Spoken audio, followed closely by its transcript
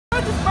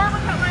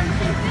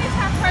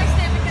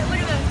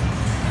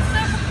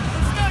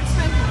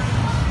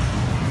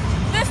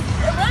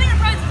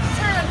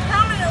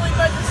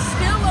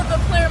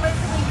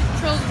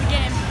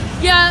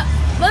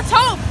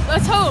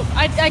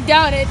I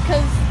doubt it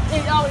because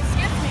it always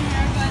skips me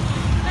here, but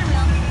I don't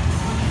know.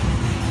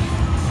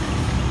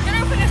 I'm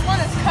gonna open this one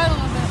that's cut a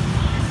little bit.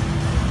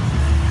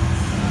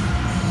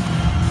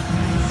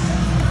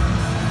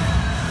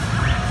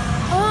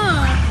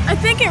 I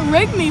think it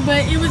rigged me,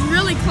 but it was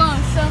really close,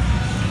 so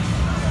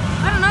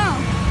I don't know.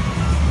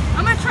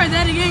 I'm gonna try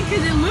that again because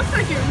it looks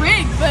like it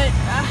rigged, but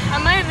I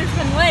might have just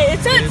been late.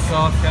 It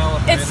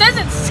says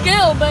it's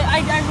skill, but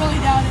I really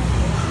doubt it.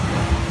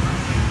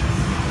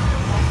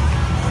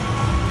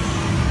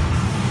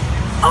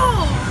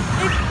 Oh,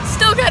 it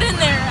still got in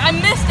there. I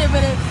missed it,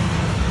 but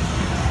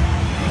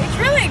it's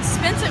really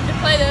expensive to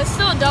play this. It's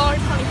still $1.25.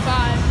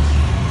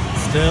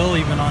 Still,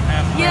 even on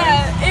half price?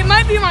 Yeah, it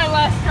might be my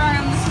last try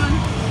on this one.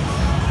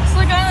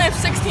 Look, I only have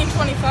 $16.25.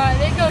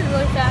 It goes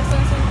really fast,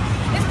 honestly.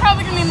 It's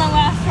probably gonna be my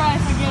last try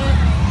if I get it.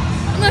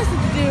 Unless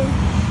it's due.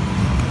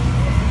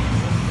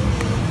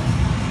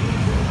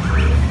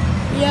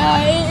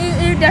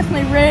 Yeah, it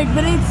definitely rigged,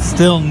 but it's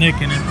still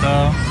nicking it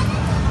though.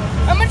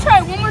 I'm gonna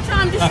try it one more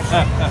time.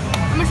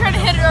 I'm gonna try to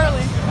hit it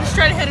early. Just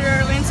try to hit it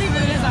early and see if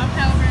it is off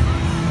caliber.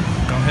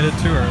 Don't hit it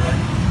too early.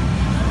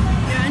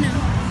 Yeah, I know.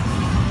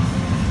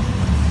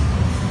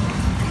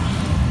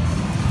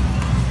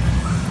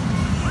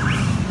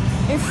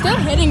 It's still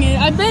hitting it.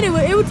 I bet it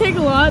would take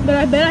a lot, but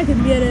I bet I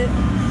could get it.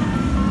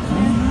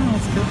 Oh,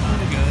 it's still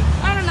pretty good.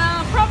 I don't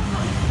know.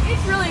 Probably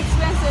it's really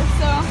expensive,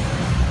 so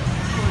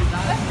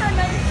let's try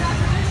another shot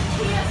for this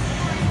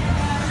PS4.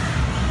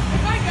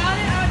 If I got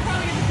it, I would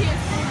probably get the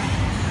PS4.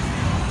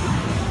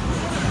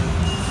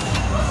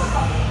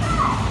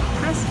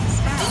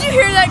 Did you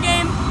hear that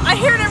game? I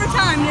hear it every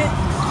time.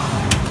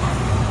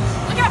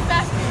 Look how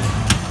fast it is.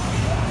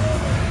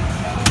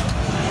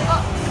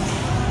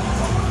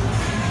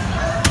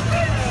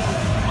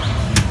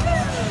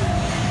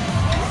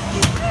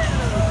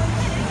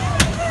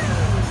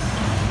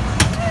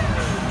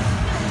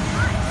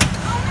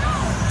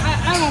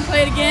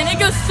 Play it again. It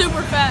goes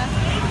super fast.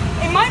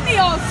 It might be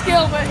all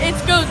skill, but it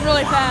goes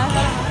really fast.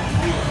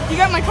 You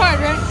got my card,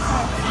 right?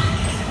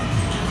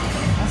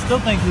 I still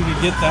think you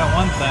could get that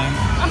one thing.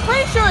 I'm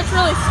pretty sure it's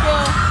really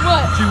skill.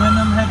 What? Put you in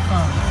them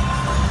headphones.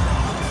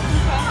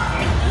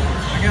 Okay.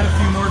 I got a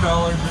few more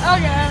dollars.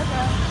 Okay.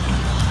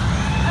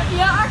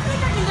 Yeah, I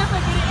think I can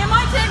definitely get it. It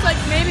might take like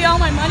maybe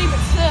all my money, but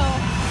still.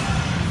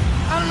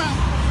 I don't know.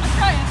 Let's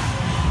try it.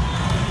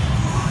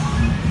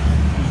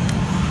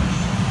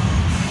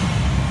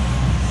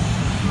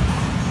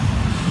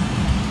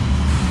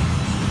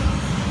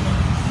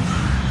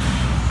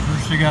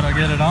 You gotta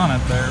get it on it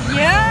there.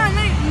 Yeah, I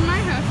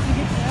might have to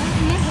get that.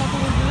 It might help a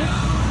little bit.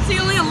 See,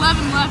 only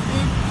 11 left,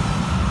 dude.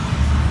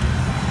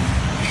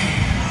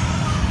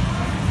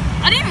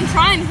 I didn't even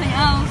try anything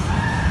else.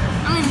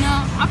 I don't even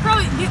know. I'll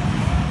probably get...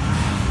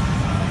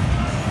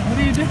 What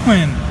are you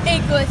doing?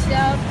 It glitched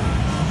out.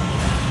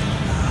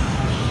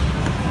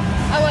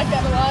 I like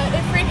that a lot.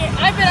 It freaking...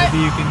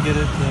 Maybe you can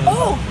get it to...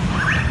 Oh!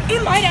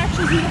 It might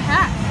actually be the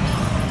hat.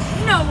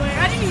 No way.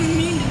 I didn't even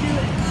mean to do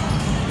it.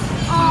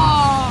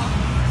 Oh.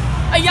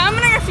 Yeah, I'm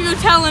gonna have to go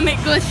tell him it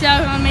glitched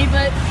out on me,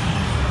 but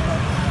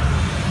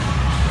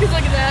cause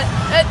look at that.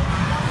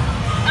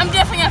 I'm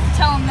definitely gonna have to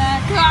tell him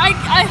that, cause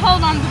I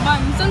hold on to the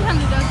button. Sometimes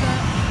it does that.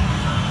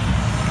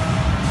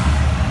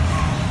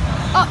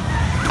 Oh.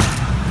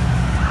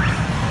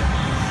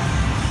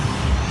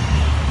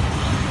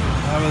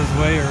 That was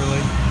way early.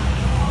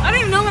 I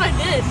don't even know what I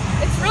did.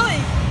 It's really.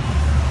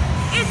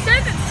 It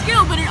says it's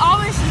skill, but it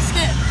obviously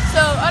skipped. So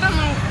I don't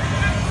know.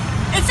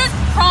 It says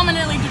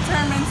prominently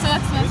determined, so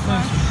that's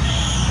fine.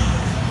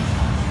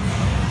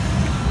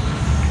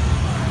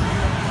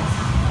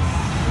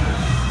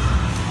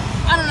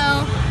 I don't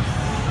know.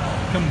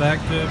 Come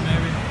back to it,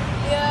 maybe?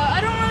 Yeah, I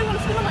don't really want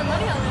to spend all my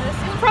money on this.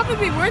 It would probably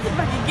be worth it if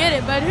I could get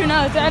it, but who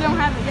knows? I don't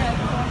have it yet.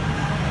 So.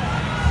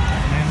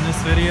 Name this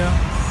video?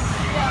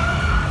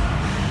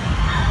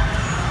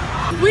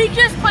 Yeah. We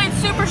just played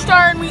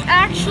Superstar and we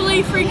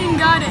actually freaking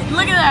got it.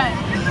 Look at that.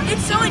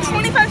 It's only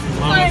 25 cents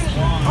to play.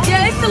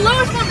 Yeah, it's the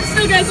lowest one, but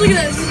still, guys, look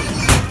at this.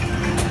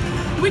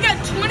 We got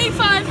 2,500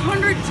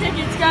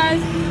 tickets, guys.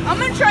 I'm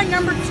going to try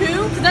number 2,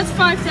 because that's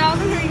 5,000.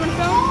 Here, you want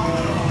to film?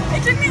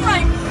 It took me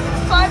like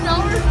 $5, but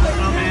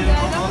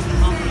that was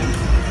insane.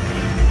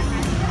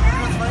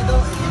 What's funny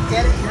though, if you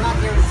get it, you're not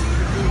guaranteed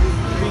to be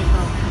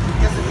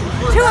because if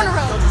you 2 in a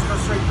row. they'll just go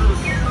straight through.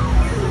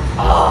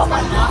 Oh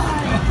my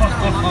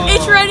god.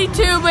 It's ready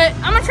too, but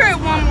I'm gonna try it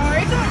one more.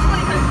 It's only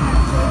 25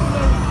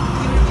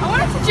 minutes. I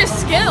wonder if it's just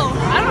skill.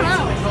 I don't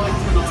know.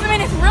 I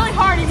mean, it's really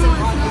hard even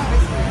when it's not.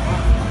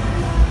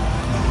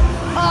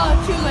 Oh,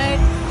 too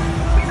late.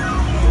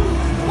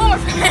 One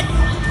more try.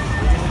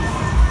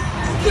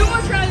 2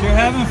 more tries. If you're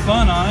having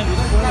fun on it,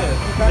 just put it.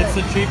 It's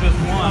the cheapest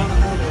one.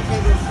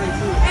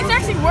 It's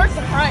actually worth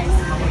the price.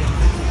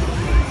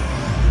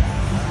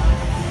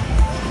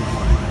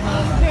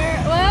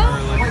 Well,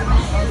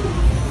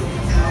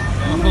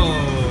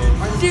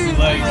 Oh, dude, look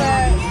at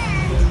that.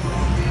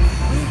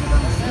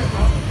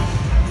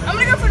 I'm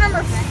gonna go for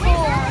number 4.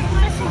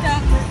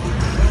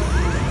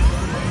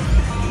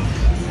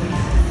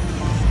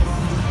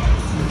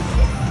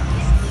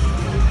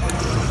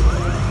 15,000.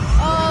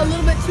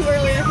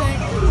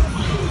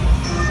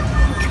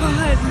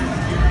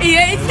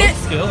 Yeah, it's Is it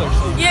skill or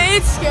something? Yeah,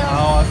 it's skill.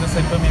 Oh, I was gonna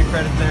say put me a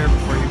credit there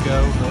before you go,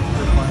 but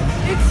we're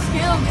playing. It's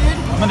skill, dude.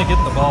 I'm gonna get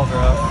the ball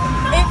drop.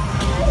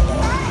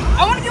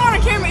 I want to go on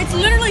camera. It's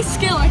literally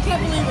skill. I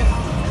can't believe it.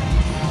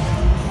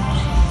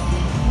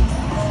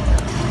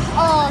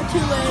 Oh, too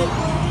late.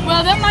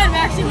 Well, that might have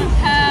actually been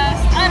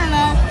passed. I don't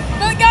know.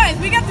 But guys,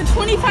 we got the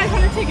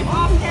 2,500 tickets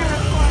off camera,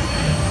 of course.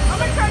 I'm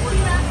gonna try to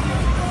ask you.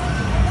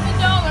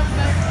 It's $1,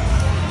 but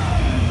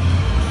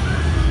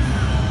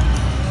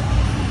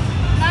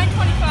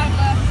 9.25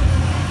 left.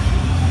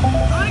 I'm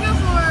gonna go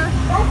for.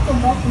 That's the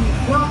button to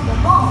drop the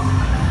ball.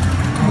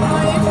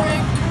 Oh, it's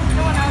rigged.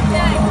 Going out.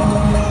 Dang.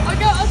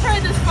 I'll try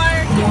this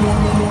fire too.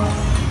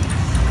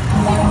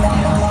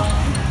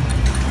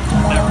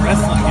 That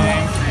wrestling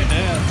game for your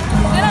dad.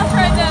 Then I'll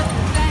try that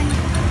thing.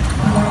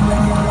 It's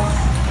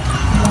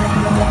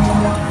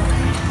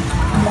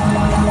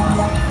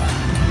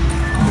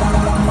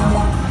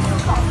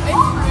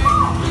rigged.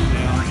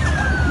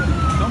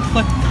 Yeah. Don't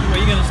play. Are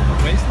you gonna just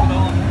waste it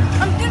all?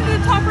 I'm gonna do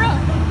the top row.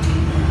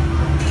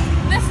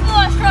 This is the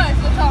last try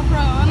for the top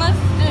row, unless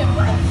it's due.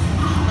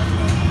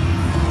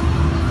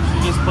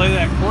 Just play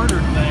that quarter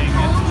thing.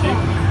 It's cheap.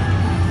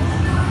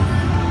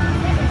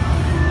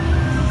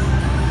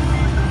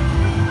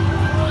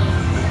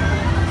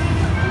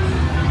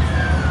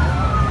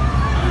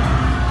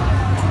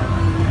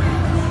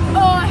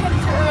 Oh, I hit it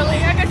too early.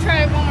 I gotta try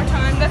it one more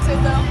time. That's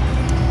it though.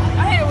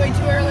 I hit it way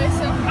too early,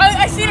 so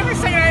I seen it for a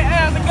second. I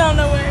was like, oh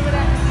no way, but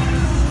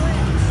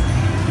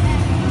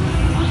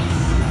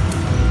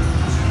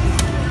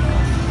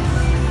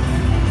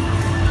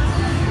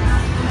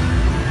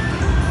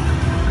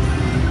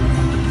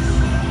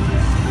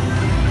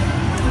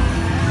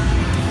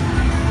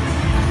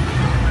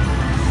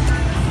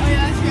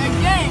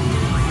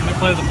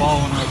play the ball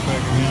one real quick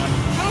again.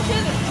 how much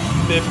is it?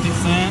 50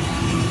 cents.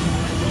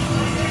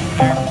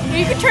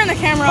 You can turn the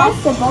camera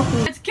off. That's the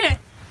button. It's okay.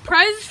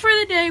 Prizes for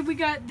the day. We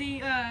got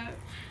the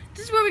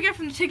this is what we got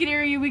from the ticket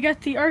area. We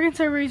got the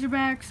Arkansas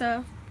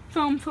Razorbacks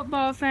foam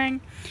football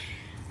thing.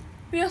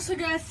 We also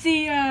got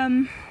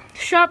the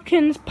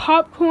Shopkins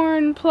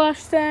popcorn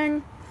plush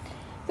thing.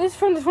 This is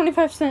from the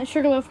 25-cent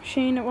Sugarloaf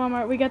machine at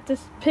Walmart. We got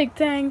this pig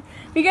thing.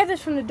 We got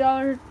this from the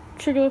 $1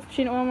 Sugarloaf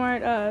machine at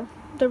Walmart.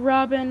 The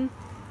Robin.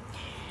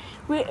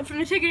 From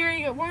the ticket area,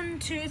 you got 1,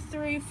 2,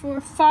 3,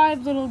 4,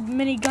 5 little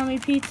mini gummy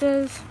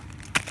pizzas.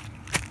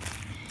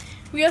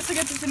 We also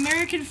got this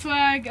American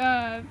flag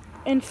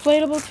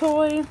inflatable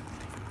toy.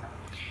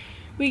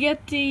 We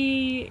get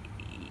the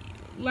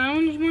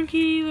lounge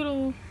monkey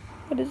little,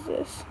 what is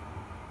this?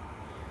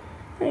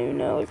 I don't even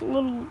know, like a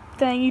little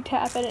thing you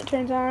tap and it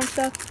turns on and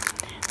stuff.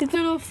 These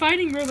little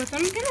fighting robots.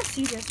 I'm gonna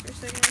see this for a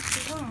second.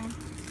 Hold on.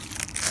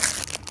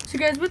 So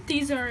guys, what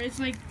these are, it's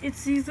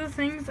these little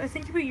things. I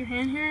think you put your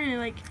hand here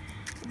and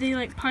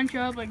they punch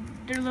up, like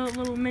they're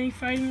little mini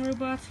fighting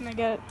robots, and I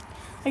get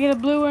a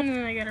blue one and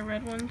then I got a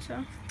red one,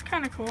 so it's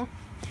kind of cool.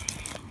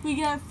 We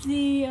got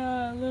the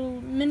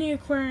little mini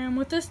aquarium.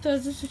 What this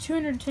does, this is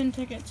 210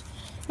 tickets.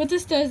 What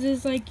this does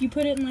is you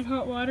put it in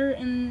hot water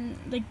and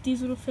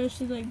these little fish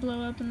they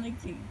blow up and they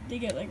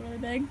get really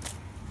big.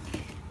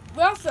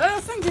 Well, I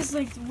think this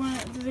is one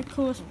of the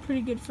coolest,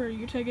 pretty good for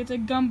your tickets. A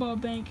gumball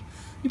bank.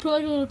 You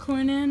put a little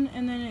coin in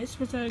and then it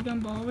spits out a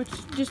gumball, which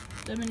just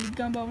a mini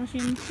gumball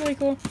machine. It's really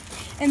cool.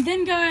 And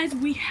then guys,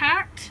 we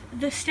hacked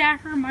the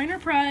stacker minor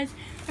prize.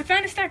 I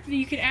found a stacker that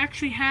you could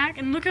actually hack,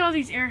 and look at all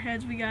these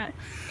airheads we got.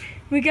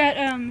 We got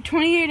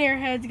 28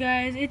 airheads,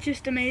 guys. It's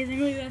just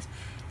amazing. Look at this.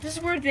 This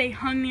is where they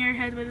hung the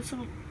airheads with this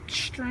little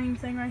string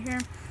thing right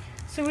here.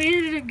 So we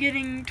ended up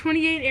getting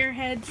 28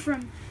 airheads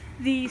from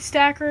the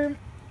stacker.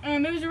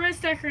 It was a red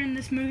stacker in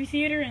this movie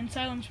theater in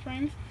Salem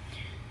Springs.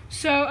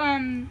 So,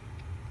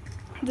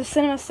 the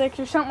Cinema 6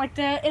 or something like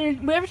that.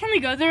 And every time we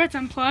go there, it's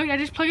unplugged. I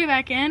just plug it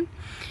back in.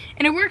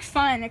 And it works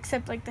fine,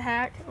 except the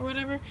hack or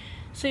whatever.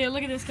 So yeah,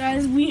 look at this,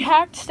 guys. We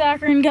hacked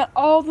stacker and got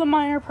all the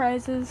minor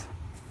prizes.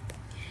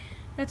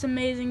 That's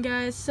amazing,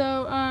 guys.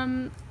 So,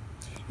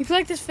 if you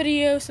like this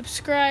video,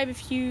 subscribe.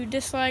 If you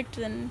disliked,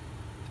 then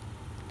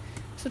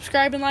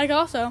subscribe and like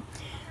also.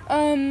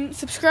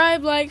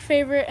 Subscribe, like,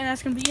 favorite, and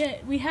that's gonna be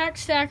it. We hacked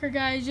stacker,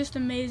 guys. Just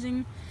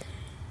amazing.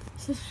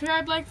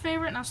 Subscribe, like,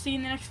 favorite, and I'll see you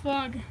in the next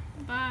vlog.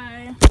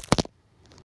 Bye.